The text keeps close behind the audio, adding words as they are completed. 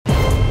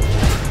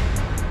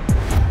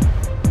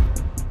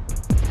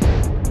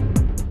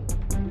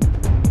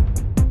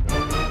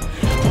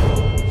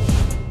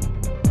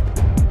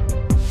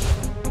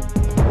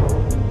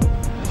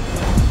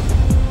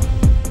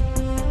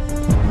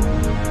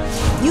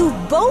You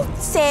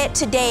both said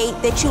today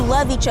that you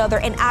love each other,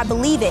 and I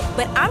believe it,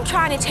 but I'm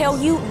trying to tell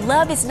you,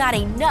 love is not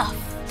enough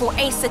for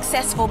a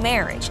successful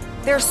marriage.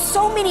 There's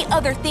so many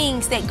other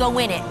things that go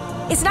in it.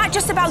 It's not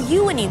just about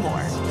you anymore.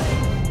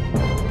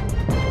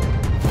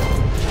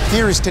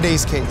 Here is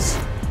today's case.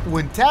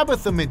 When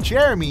Tabitha met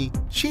Jeremy,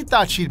 she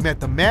thought she'd met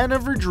the man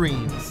of her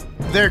dreams.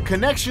 Their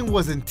connection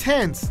was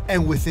intense,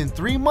 and within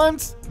 3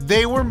 months,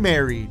 they were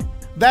married.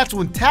 That's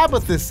when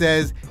Tabitha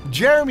says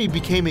Jeremy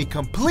became a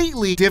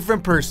completely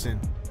different person.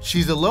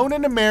 She's alone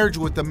in a marriage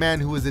with a man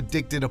who is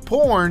addicted to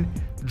porn,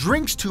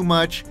 drinks too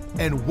much,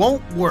 and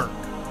won't work.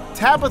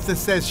 Tabitha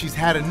says she's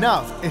had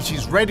enough, and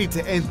she's ready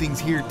to end things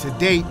here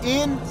today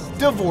in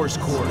divorce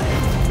court.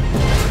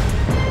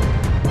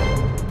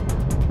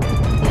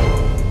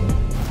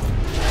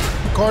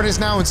 Court is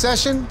now in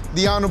session.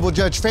 The Honorable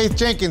Judge Faith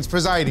Jenkins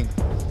presiding.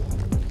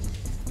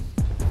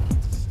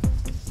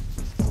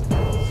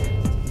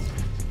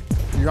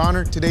 Your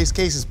Honor, today's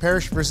case is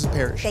Parrish versus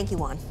Parrish. Thank you,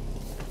 Juan.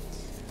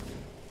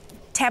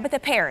 Tabitha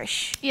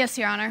Parrish. Yes,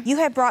 Your Honor. You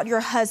have brought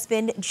your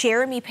husband,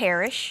 Jeremy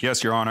Parrish.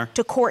 Yes, Your Honor.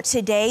 To court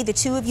today. The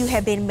two of you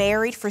have been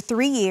married for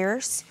 3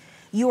 years.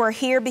 You are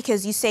here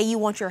because you say you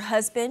want your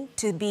husband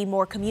to be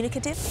more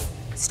communicative,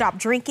 stop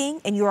drinking,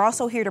 and you're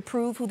also here to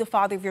prove who the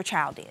father of your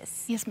child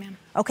is. Yes, ma'am.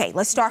 Okay,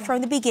 let's start from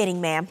the beginning,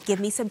 ma'am.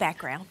 Give me some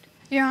background.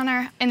 Your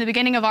Honor, in the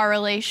beginning of our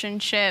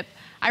relationship,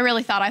 I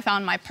really thought I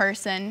found my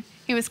person.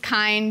 He was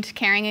kind,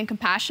 caring, and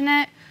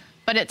compassionate,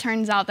 but it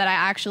turns out that I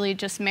actually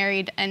just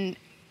married an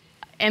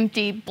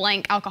empty,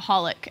 blank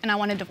alcoholic, and I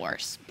want a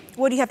divorce.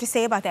 What do you have to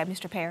say about that,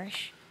 Mr.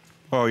 Parrish?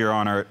 Well, Your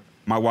Honor,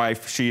 my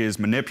wife, she is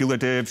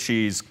manipulative,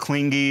 she's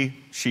clingy,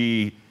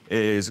 she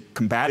is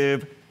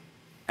combative,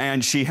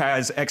 and she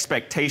has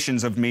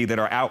expectations of me that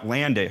are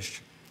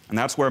outlandish. And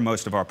that's where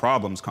most of our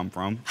problems come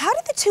from. How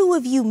did the two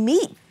of you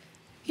meet?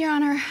 Your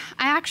Honor,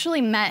 I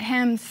actually met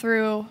him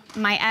through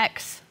my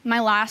ex. My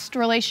last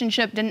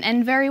relationship didn't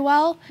end very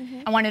well.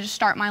 I wanted to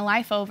start my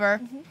life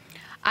over.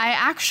 I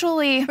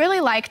actually really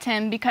liked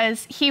him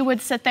because he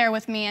would sit there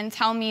with me and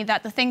tell me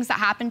that the things that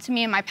happened to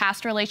me in my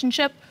past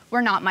relationship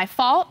were not my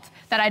fault,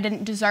 that I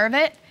didn't deserve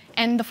it.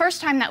 And the first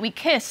time that we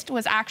kissed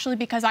was actually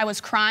because I was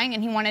crying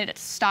and he wanted it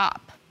to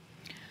stop.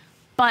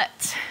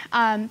 But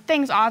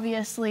things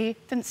obviously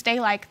didn't stay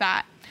like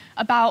that.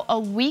 About a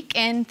week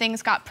in,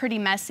 things got pretty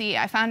messy.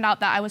 I found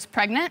out that I was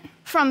pregnant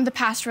from the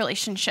past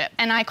relationship.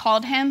 And I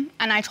called him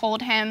and I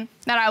told him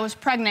that I was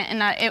pregnant and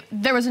that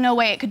there was no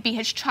way it could be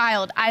his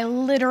child. I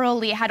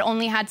literally had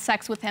only had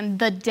sex with him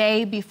the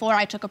day before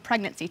I took a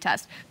pregnancy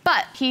test.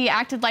 But he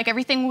acted like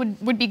everything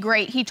would be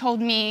great. He told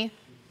me,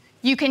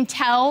 you can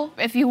tell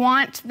if you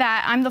want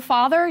that I'm the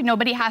father,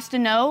 nobody has to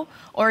know,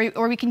 or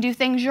we can do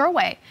things your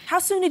way. How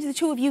soon did the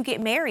two of you get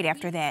married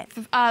after that?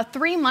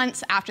 3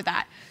 months after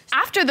that.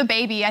 After the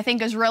baby, I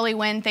think, is really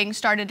when things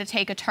started to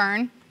take a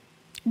turn.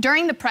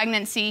 During the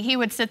pregnancy, he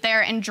would sit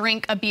there and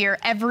drink a beer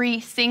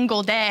every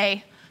single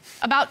day.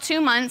 About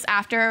 2 months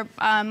after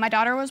my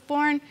daughter was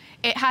born,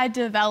 it had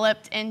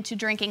developed into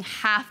drinking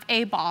half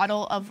a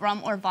bottle of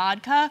rum or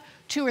vodka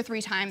 2 or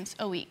 3 times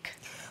a week.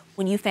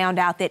 When you found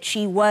out that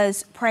she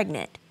was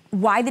pregnant,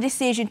 why the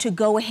decision to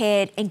go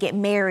ahead and get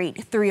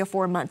married 3 or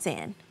 4 months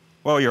in?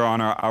 Well, Your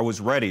Honor, I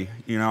was ready.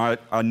 You know,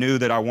 I knew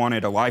that I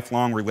wanted a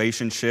lifelong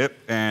relationship,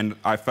 and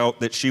I felt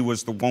that she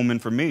was the woman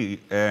for me.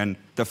 And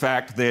the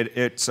fact that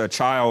it's a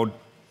child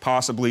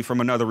possibly from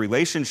another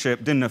relationship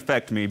didn't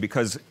affect me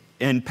because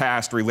in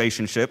past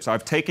relationships,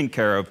 I've taken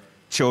care of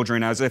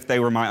children as if they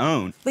were my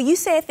own. But you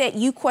said that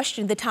you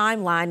questioned the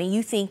timeline and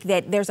you think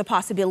that there's a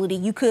possibility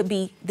you could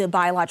be the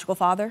biological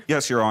father?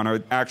 Yes, Your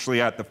Honor.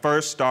 Actually, at the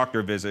first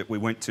doctor visit we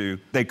went to,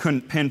 they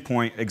couldn't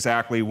pinpoint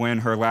exactly when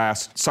her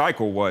last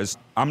cycle was.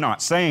 I'm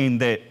not saying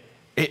that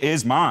it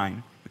is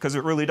mine because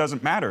it really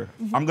doesn't matter.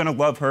 I'm gonna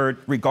love her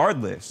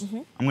regardless.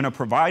 I'm gonna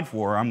provide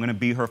for her. I'm gonna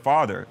be her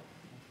father.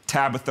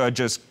 Tabitha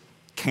just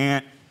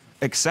can't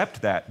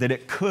accept that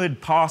it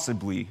could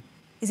possibly.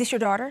 Is this your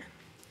daughter?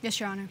 Yes,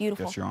 Your Honor.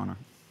 Beautiful. Yes, Your Honor.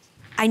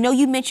 I know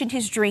you mentioned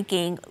his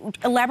drinking.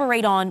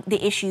 Elaborate on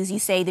the issues you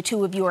say the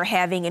two of you are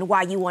having and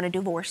why you want a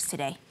divorce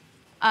today.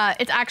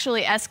 It's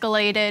actually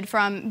escalated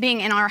from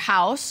being in our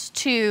house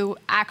to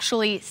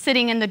actually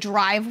sitting in the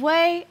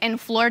driveway in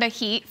Florida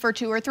heat for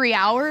 2 or 3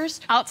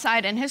 hours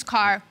outside in his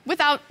car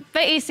without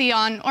the AC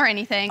on or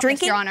anything.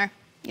 Drinking? Yes, Your Honor.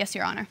 Yes,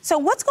 Your Honor. So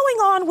what's going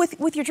on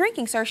with your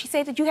drinking, sir? She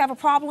said that you have a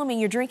problem and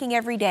you're drinking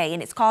every day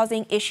and it's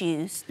causing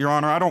issues. Your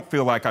Honor, I don't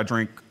feel like I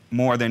drink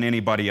more than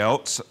anybody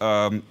else.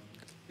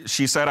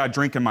 She said I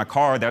drink in my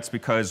car. That's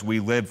because we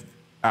live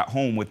at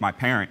home with my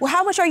parents. Well,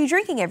 how much are you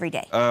drinking every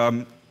day?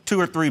 2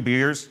 or 3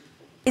 beers.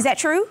 Is that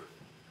true?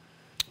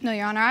 No,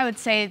 Your Honor, I would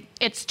say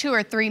it's 2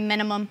 or 3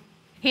 minimum.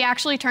 He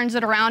actually turns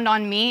it around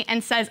on me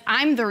and says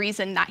I'm the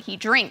reason that he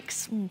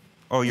drinks.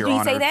 Oh, Your Do you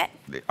Honor. say that?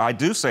 I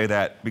do say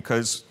that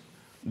because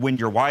when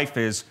your wife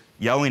is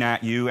yelling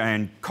at you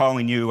and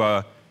calling you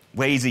a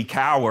lazy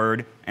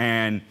coward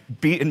and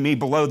beating me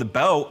below the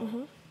belt,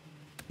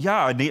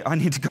 yeah, I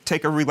need to go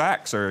take a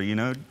relaxer, you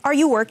know? Are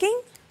you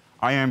working?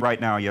 I am right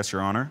now, yes,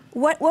 Your Honor.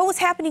 What was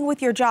happening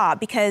with your job?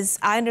 Because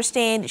I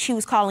understand she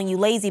was calling you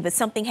lazy, but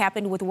something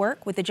happened with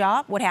work, with the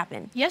job. What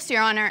happened? Yes,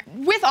 Your Honor.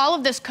 With all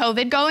of this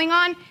COVID going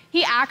on,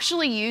 he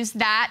actually used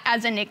that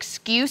as an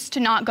excuse to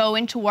not go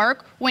into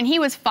work when he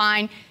was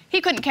fine.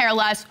 He couldn't care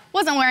less,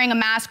 wasn't wearing a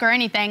mask or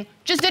anything,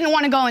 just didn't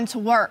want to go into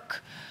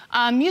work.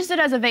 Used it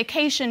as a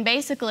vacation,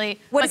 basically.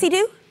 What does he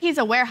do? He's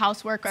a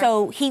warehouse worker.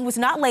 So he was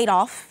not laid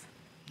off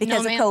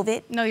because of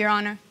COVID? No, Your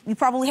Honor. You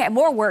probably had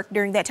more work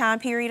during that time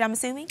period, I'm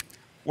assuming?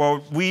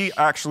 Well, we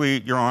actually,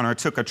 Your Honor,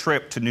 took a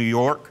trip to New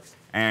York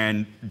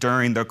and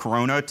during the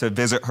corona to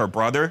visit her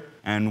brother.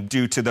 And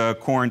due to the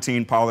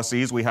quarantine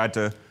policies, we had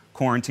to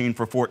quarantine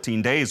for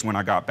 14 days when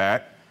I got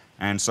back.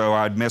 And so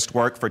I'd missed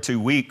work for 2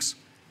 weeks.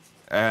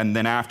 And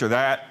then after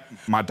that,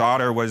 my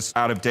daughter was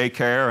out of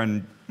daycare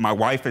and my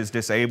wife is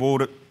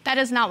disabled. That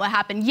is not what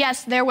happened.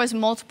 Yes, there was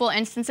multiple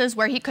instances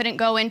where he couldn't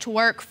go into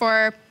work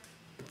for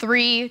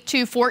 3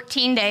 to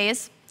 14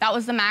 days. That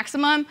was the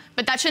maximum,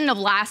 but that shouldn't have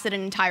lasted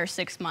an entire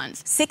 6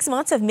 months. 6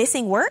 months of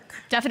missing work?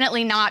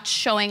 Definitely not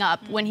showing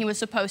up when he was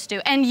supposed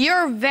to. And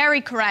you're very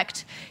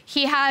correct.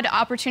 He had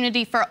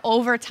opportunity for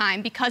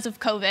overtime because of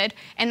COVID,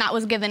 and that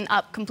was given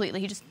up completely.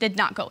 He just did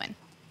not go in.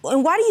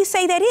 And why do you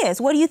say that is?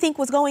 What do you think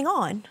was going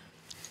on?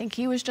 I think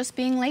he was just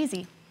being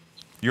lazy.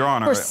 Your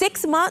Honor. For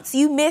 6 months,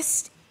 you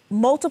missed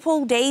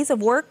multiple days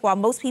of work while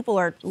most people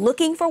are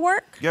looking for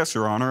work? Yes,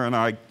 Your Honor, and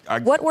I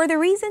What were the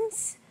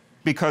reasons?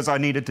 because I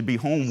needed to be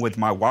home with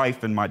my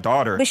wife and my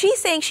daughter. But she's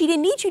saying she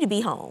didn't need you to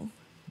be home.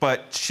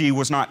 But she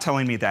was not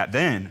telling me that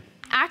then.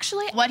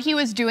 Actually, what he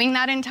was doing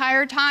that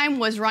entire time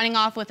was running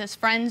off with his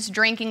friends,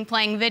 drinking,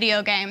 playing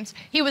video games.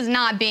 He was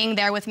not being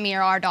there with me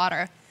or our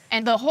daughter.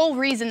 And the whole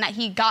reason that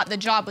he got the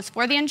job was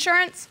for the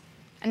insurance,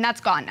 and that's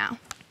gone now.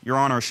 Your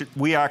Honor,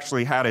 we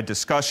actually had a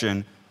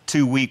discussion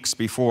 2 weeks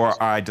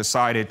before I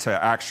decided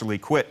to actually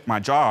quit my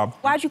job.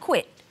 Why'd you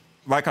quit?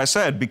 Like I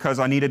said, because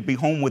I needed to be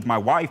home with my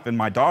wife and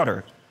my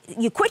daughter.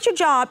 You quit your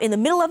job in the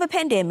middle of a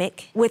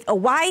pandemic with a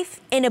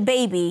wife and a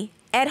baby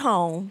at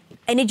home,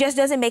 and it just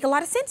doesn't make a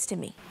lot of sense to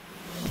me.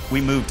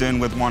 We moved in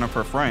with one of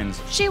her friends.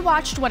 She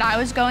watched what I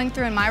was going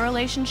through in my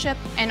relationship,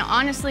 and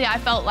honestly, I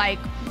felt like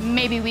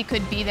maybe we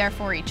could be there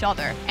for each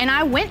other. And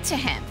I went to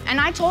him, and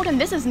I told him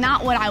this is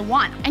not what I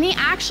want. And he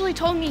actually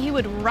told me he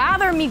would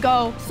rather me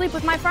go sleep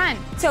with my friend.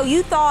 So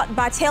you thought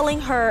by telling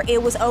her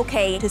it was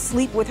okay to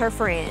sleep with her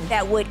friend,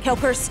 that would help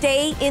her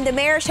stay in the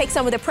marriage, take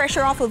some of the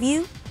pressure off of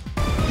you?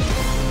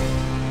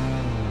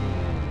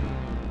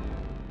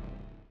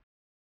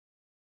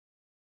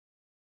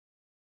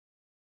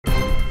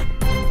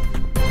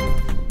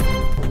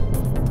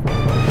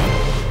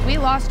 We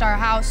lost our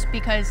house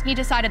because he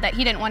decided that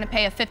he didn't want to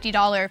pay a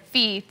 $50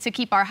 fee to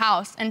keep our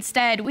house.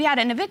 Instead, we had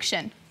an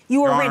eviction.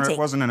 You were Your Honor, renting. it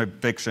wasn't an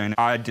eviction.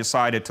 I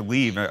decided to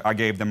leave. I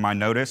gave them my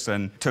notice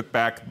and took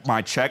back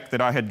my check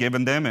that I had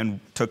given them and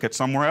took it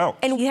somewhere else.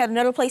 And you had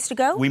another place to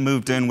go? We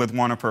moved in with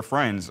one of her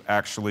friends,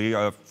 actually,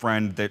 a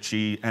friend that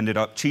she ended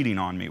up cheating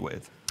on me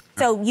with.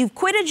 So you've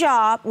quit a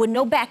job with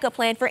no backup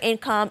plan for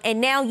income,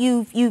 and now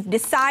you've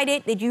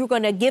decided that you're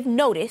going to give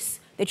notice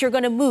that you're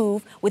going to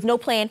move with no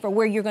plan for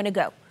where you're going to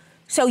go.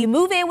 So you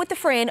move in with the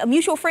friend, a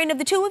mutual friend of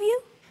the two of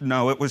you?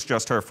 No, it was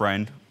just her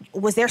friend.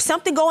 Was there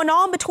something going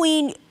on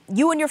between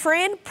you and your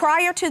friend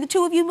prior to the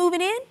two of you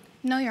moving in?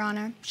 No, Your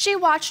Honor. She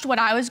watched what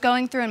I was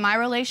going through in my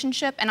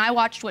relationship, and I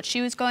watched what she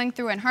was going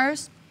through in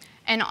hers.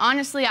 And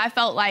honestly, I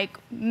felt like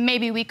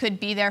maybe we could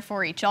be there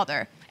for each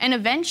other. And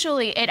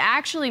eventually, it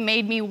actually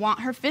made me want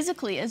her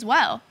physically as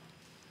well.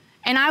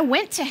 And I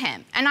went to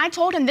him, and I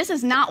told him, this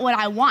is not what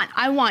I want.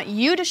 I want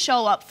you to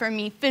show up for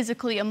me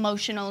physically,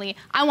 emotionally.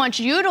 I want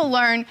you to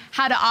learn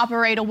how to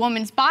operate a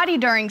woman's body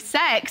during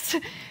sex,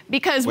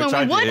 because when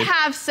we would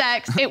have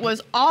sex, it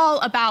was all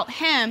about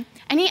him.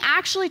 And he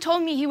actually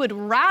told me he would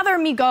rather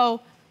me go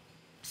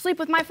sleep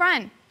with my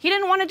friend. He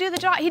didn't want to do the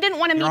job. He didn't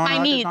want to meet my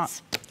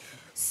needs.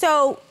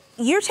 So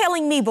you're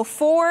telling me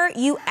before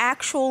you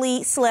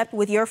actually slept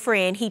with your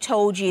friend, he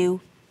told you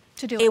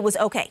to do it. It was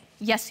okay?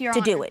 Yes, Your to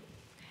Honor. do it.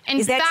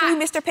 Is that true,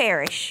 Mr.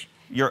 Parrish?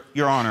 Your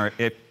Honor,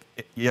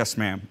 yes,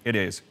 ma'am, it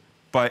is.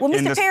 But well,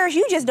 Mr. Parrish,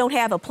 you just don't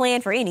have a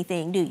plan for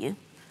anything, do you?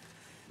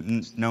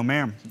 No,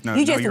 ma'am. No,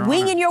 you just Your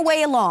winging Honor. your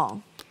way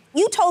along.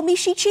 You told me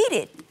she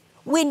cheated.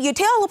 When you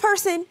tell a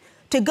person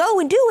to go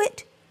and do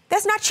it,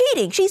 that's not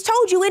cheating. She's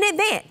told you in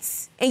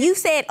advance, and you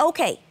said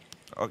okay.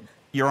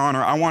 Your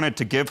Honor, I wanted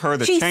to give her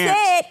the She chance.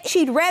 said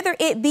she'd rather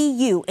it be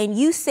you, and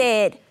you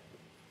said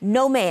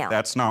no, ma'am.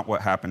 That's not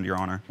what happened, Your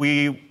Honor.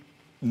 We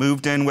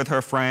moved in with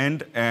her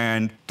friend,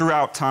 and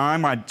throughout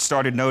time, I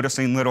started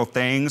noticing little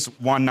things.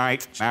 One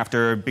night,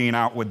 after being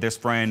out with this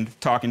friend,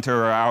 talking to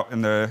her out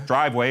in the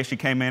driveway, she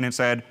came in and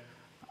said,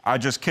 I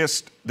just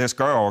kissed this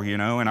girl, you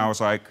know, and I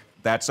was like,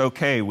 that's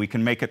okay, we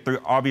can make it through.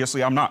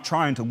 Obviously, I'm not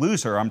trying to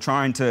lose her. I'm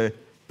trying to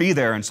be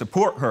there and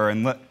support her,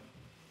 and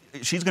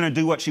she's gonna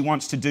do what she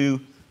wants to do,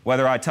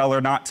 whether I tell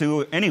her not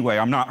to. Anyway,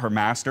 I'm not her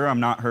master,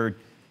 I'm not her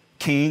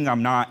king,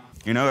 I'm not,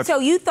 you know. So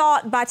you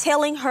thought by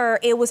telling her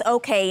it was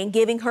okay and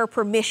giving her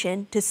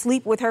permission to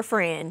sleep with her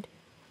friend,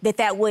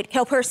 That would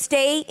help her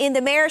stay in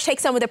the marriage, take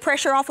some of the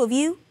pressure off of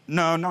you?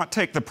 No, not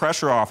take the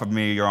pressure off of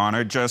me, Your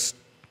Honor, just...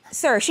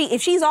 Sir,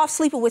 if she's off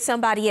sleeping with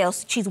somebody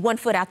else, she's 1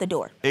 foot out the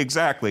door.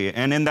 Exactly,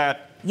 and in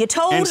that You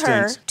told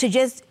instance, her to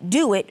just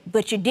do it,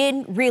 but you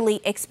didn't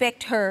really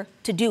expect her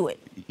to do it.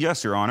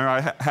 Yes, Your Honor,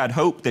 I had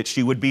hoped that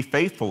she would be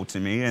faithful to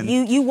me, and...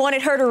 You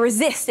wanted her to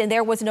resist, and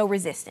there was no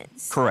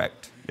resistance.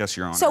 Correct. Yes,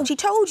 Your Honor. So she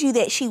told you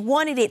that she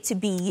wanted it to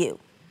be you,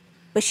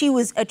 but she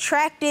was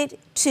attracted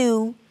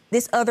to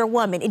this other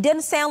woman. It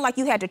doesn't sound like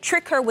you had to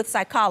trick her with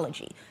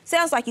psychology.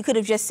 Sounds like you could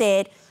have just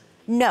said,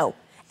 no,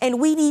 and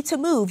we need to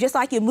move, just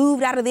like you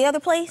moved out of the other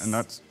place. And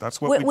that's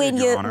what we did,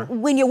 Your Honor.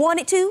 When you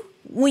wanted to,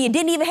 when you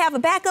didn't even have a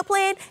backup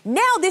plan,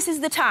 now this is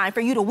the time for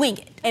you to wing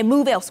it and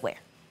move elsewhere.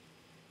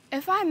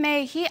 If I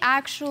may, he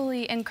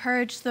actually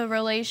encouraged the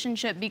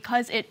relationship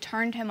because it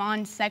turned him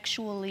on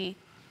sexually.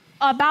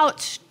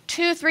 About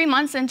 2-3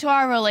 months into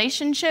our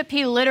relationship,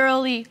 he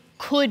literally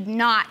could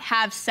not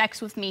have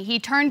sex with me. He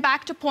turned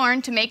back to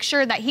porn to make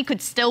sure that he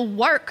could still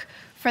work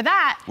for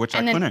that. Which I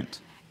couldn't. And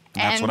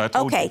that's what I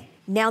told you. Okay,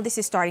 now this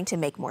is starting to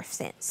make more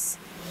sense.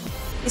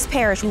 Ms.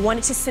 Parrish, we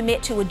wanted to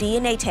submit to a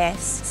DNA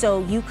test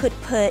so you could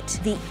put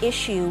the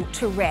issue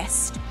to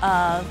rest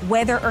of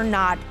whether or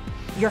not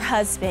your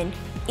husband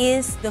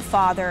is the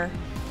father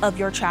of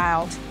your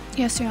child.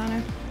 Yes, Your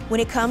Honor. When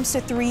it comes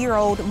to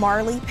 3-year-old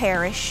Marley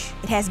Parrish,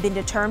 it has been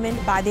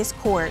determined by this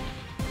court,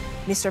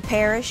 Mr.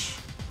 Parrish,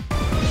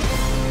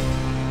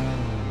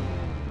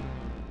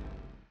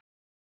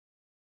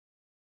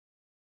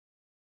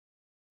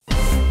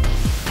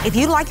 if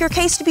you'd like your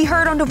case to be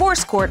heard on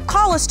divorce court,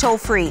 call us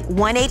toll-free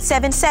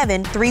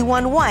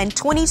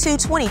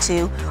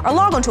 1-877-311-2222 or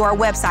log on to our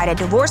website at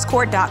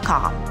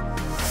divorcecourt.com.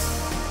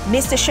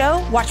 Miss the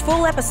show? Watch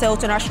full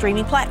episodes on our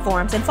streaming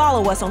platforms and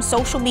follow us on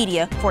social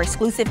media for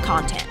exclusive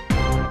content.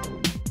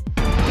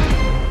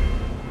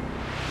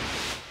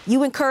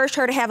 You encouraged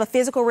her to have a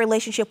physical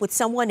relationship with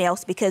someone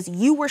else because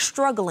you were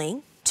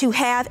struggling to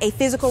have a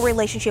physical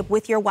relationship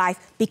with your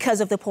wife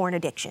because of the porn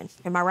addiction.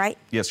 Am I right?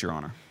 Yes, Your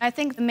Honor. I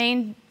think the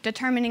main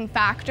determining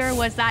factor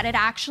was that it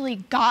actually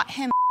got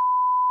him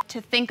to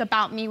think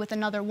about me with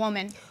another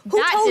woman.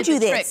 Who told you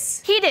trick.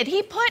 this? He did.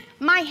 He put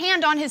my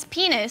hand on his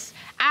penis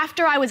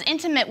after I was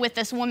intimate with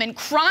this woman,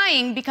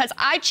 crying because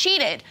I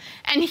cheated,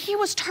 and he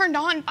was turned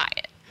on by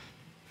it.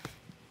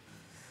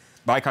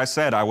 Like I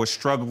said, I was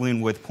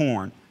struggling with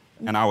porn,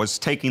 and I was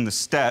taking the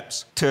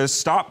steps to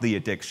stop the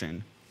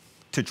addiction,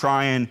 to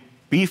try and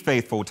be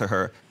faithful to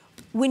her.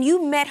 When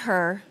you met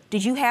her,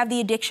 did you have the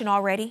addiction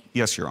already?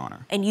 Yes, Your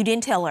Honor. And you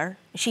didn't tell her?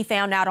 She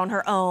found out on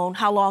her own.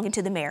 How long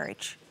into the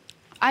marriage?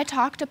 I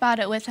talked about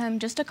it with him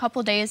just a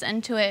couple days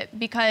into it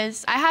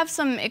because I have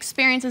some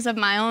experiences of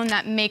my own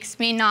that makes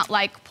me not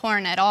like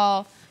porn at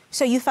all.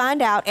 So you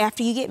find out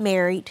after you get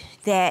married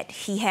that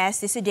he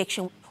has this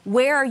addiction.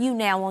 Where are you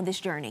now on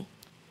this journey?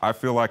 I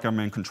feel like I'm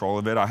in control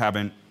of it. I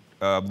haven't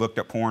looked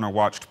at porn or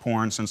watched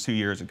porn since 2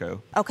 years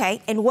ago.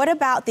 Okay, and what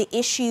about the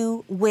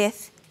issue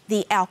with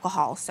the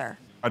alcohol, sir?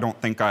 I don't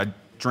think I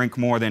drink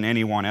more than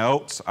anyone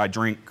else. I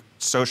drink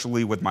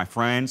socially with my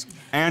friends.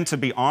 And to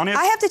be honest...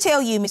 I have to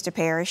tell you, Mr.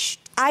 Parrish,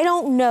 I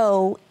don't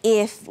know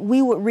if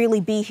we would really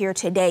be here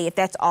today if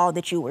that's all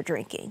that you were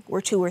drinking,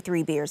 or 2 or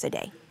 3 beers a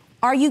day.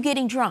 Are you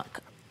getting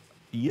drunk?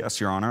 Yes,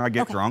 Your Honor, I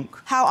get drunk.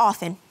 How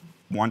often?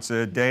 Once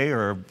a day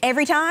or...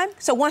 Every time?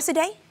 So once a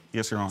day?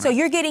 Yes, Your Honor. So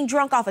you're getting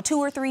drunk off of 2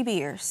 or 3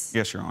 beers?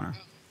 Yes, Your Honor.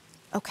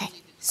 Okay.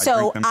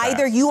 So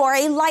either fast. you are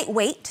a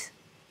lightweight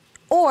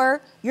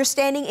or you're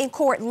standing in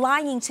court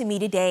lying to me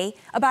today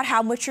about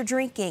how much you're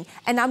drinking.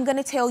 And I'm going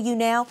to tell you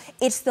now,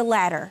 it's the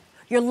latter.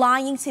 You're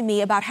lying to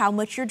me about how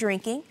much you're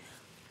drinking.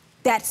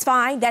 That's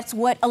fine. That's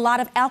what a lot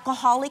of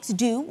alcoholics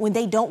do when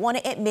they don't want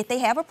to admit they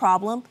have a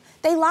problem.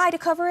 They lie to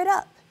cover it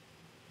up.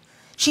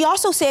 She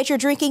also said you're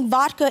drinking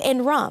vodka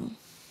and rum.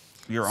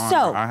 Your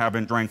Honor, I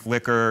haven't drank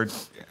liquor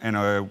in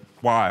a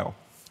while.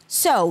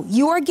 So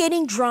you are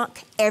getting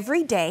drunk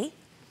every day.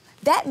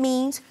 That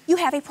means you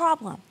have a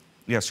problem.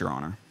 Yes, Your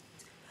Honor.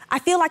 I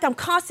feel like I'm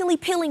constantly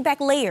peeling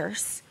back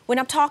layers when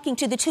I'm talking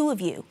to the two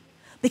of you,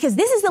 because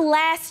this is the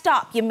last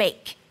stop you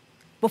make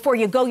before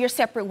you go your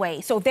separate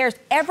ways. So if there's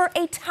ever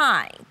a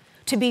time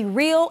to be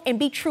real and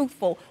be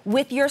truthful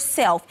with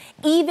yourself,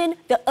 even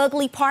the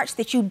ugly parts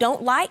that you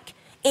don't like,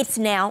 it's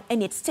now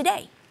and it's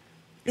today.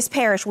 Ms.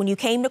 Parrish, when you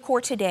came to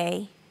court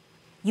today,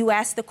 you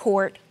asked the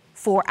court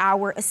for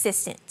our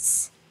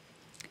assistance.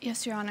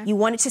 Yes, Your Honor. You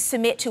wanted to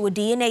submit to a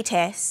DNA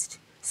test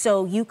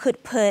so you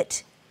could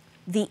put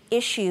the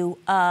issue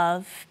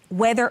of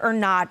whether or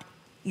not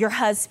your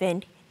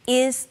husband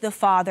is the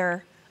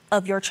father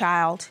of your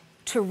child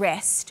to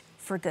rest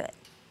for good.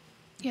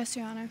 Yes,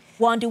 Your Honor.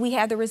 Juan, do we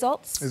have the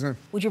results? Yes, ma'am.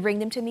 Would you bring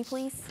them to me,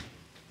 please?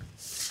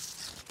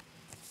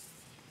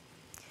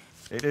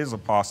 It is a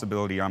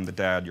possibility I'm the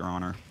dad, Your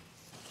Honor.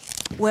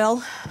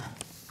 Well,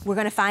 we're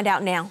going to find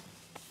out now.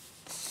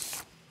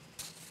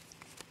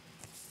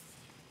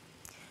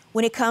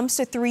 When it comes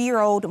to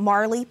 3-year-old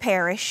Marley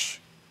Parrish,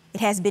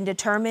 it has been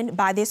determined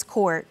by this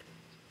court,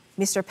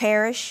 Mr.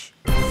 Parrish,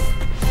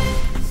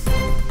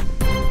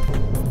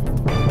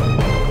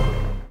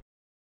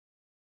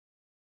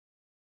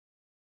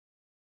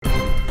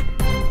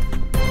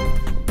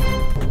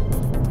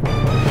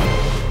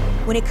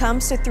 When it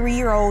comes to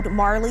 3-year-old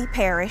Marley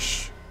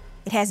Parrish,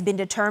 it has been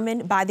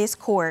determined by this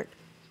court,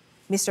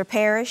 Mr.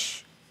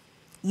 Parrish,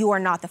 you are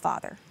not the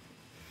father.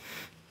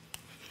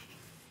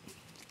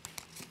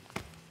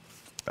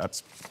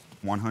 That's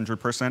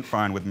 100%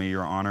 fine with me,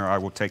 Your Honor. I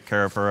will take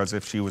care of her as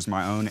if she was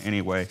my own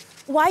anyway.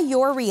 Why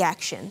your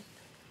reaction?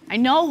 I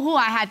know who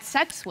I had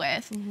sex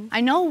with. I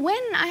know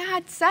when I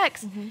had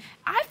sex.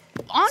 I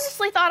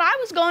honestly thought I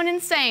was going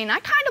insane. I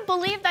kind of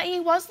believed that he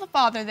was the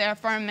father there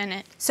for a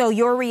minute. So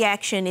your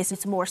reaction is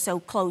it's more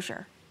so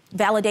closure,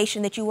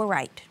 validation that you were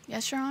right.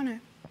 Yes, Your Honor.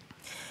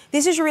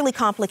 This is really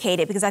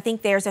complicated because I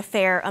think there's a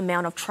fair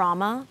amount of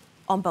trauma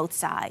on both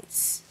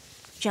sides.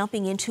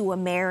 Jumping into a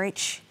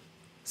marriage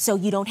so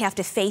you don't have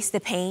to face the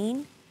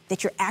pain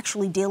that you're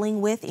actually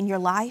dealing with in your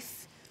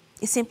life,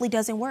 it simply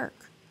doesn't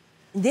work.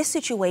 In this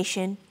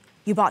situation,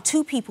 you brought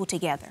two people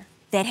together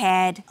that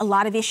had a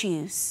lot of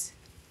issues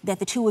that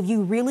the two of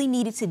you really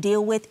needed to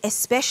deal with,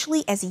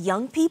 especially as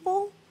young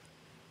people,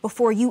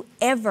 before you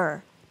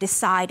ever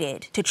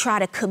decided to try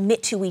to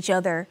commit to each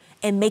other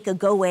and make a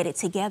go at it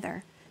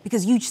together,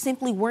 because you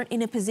simply weren't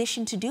in a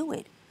position to do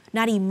it.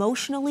 Not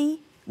emotionally,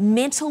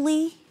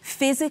 mentally,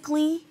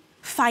 physically,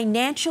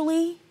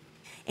 financially,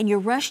 and you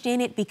rushed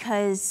in it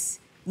because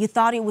you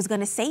thought it was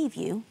gonna save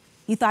you.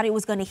 You thought it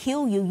was gonna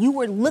heal you. You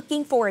were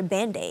looking for a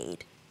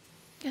Band-Aid.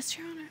 Yes,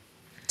 Your Honor.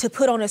 To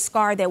put on a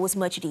scar that was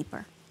much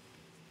deeper.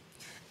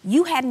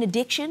 You had an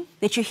addiction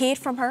that you hid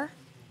from her.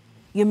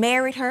 You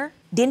married her,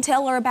 didn't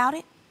tell her about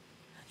it.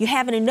 You're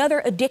having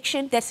another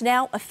addiction that's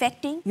now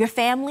affecting your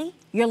family,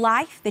 your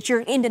life, that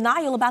you're in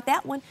denial about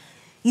that one.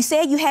 You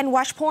said you hadn't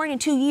watched porn in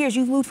 2 years.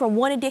 You've moved from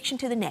one addiction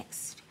to the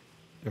next.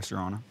 Yes, Your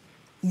Honor.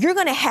 You're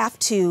gonna have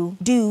to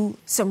do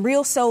some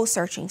real soul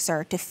searching,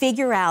 sir, to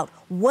figure out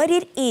what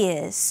it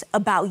is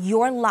about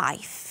your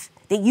life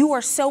that you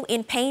are so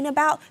in pain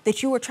about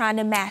that you are trying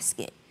to mask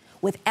it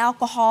with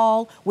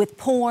alcohol, with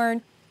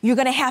porn. You're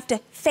gonna have to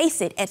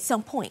face it at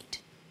some point.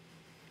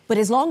 But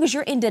as long as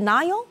you're in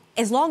denial,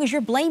 as long as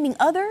you're blaming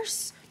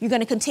others, you're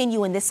gonna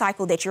continue in this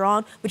cycle that you're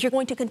on, but you're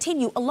going to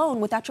continue alone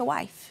without your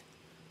wife.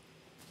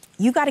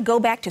 You gotta go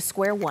back to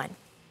square one.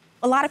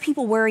 A lot of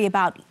people worry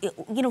about,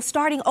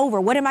 starting over.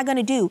 What am I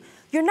gonna do?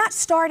 You're not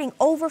starting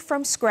over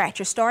from scratch.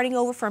 You're starting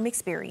over from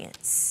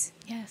experience.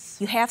 Yes.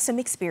 You have some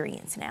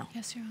experience now.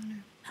 Yes, Your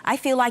Honor. I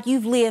feel like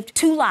you've lived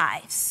 2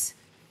 lives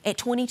at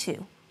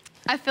 22.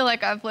 I feel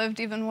like I've lived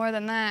even more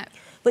than that.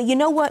 But you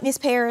know what, Ms.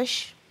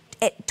 Parrish?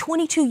 At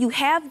 22, you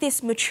have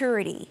this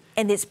maturity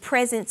and this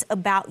presence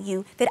about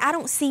you that I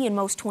don't see in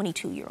most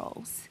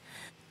 22-year-olds.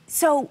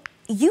 So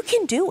you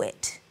can do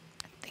it.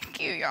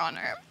 Thank you, Your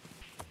Honor.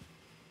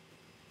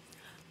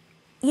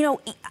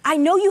 I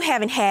know you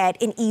haven't had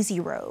an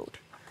easy road,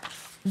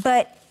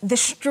 but the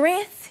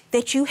strength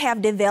that you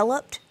have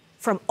developed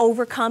from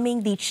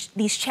overcoming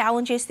these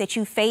challenges that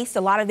you faced,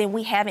 a lot of them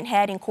we haven't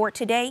had in court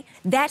today,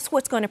 that's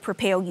what's going to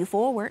propel you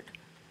forward.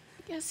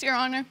 Yes, Your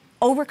Honor.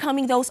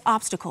 Overcoming those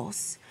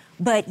obstacles.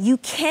 But you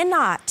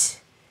cannot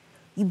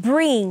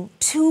bring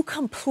 2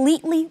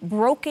 completely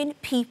broken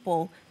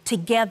people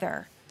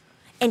together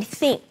and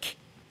think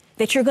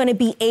that you're going to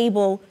be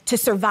able to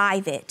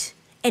survive it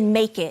and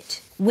make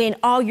it when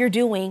all you're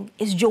doing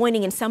is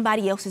joining in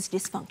somebody else's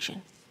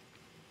dysfunction.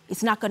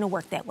 It's not going to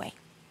work that way.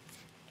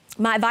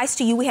 My advice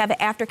to you, we have an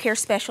aftercare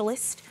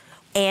specialist,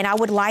 and I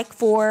would like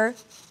for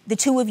the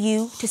 2 of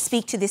you to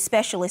speak to this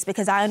specialist,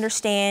 because I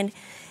understand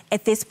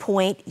at this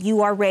point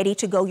you are ready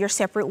to go your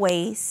separate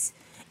ways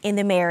in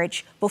the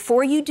marriage.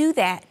 Before you do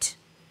that,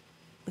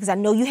 because I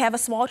know you have a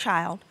small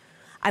child,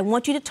 I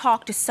want you to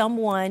talk to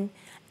someone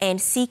and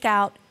seek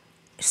out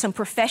some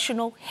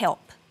professional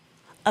help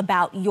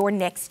about your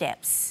next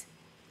steps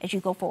as you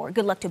go forward.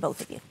 Good luck to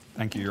both of you.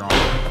 Thank you, Your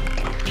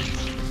Honor.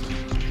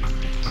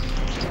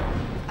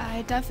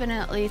 I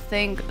definitely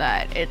think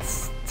that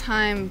it's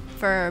time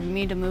for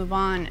me to move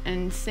on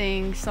and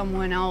seeing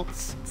someone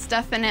else. It's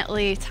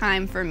definitely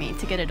time for me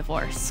to get a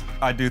divorce.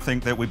 I do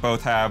think that we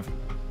both have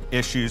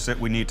issues that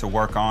we need to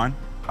work on.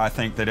 I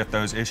think that if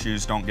those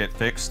issues don't get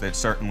fixed, that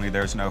certainly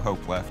there's no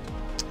hope left.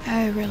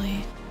 I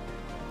really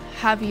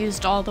have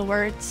used all the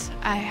words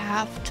I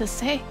have to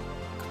say.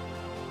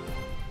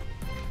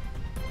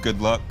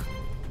 Good luck.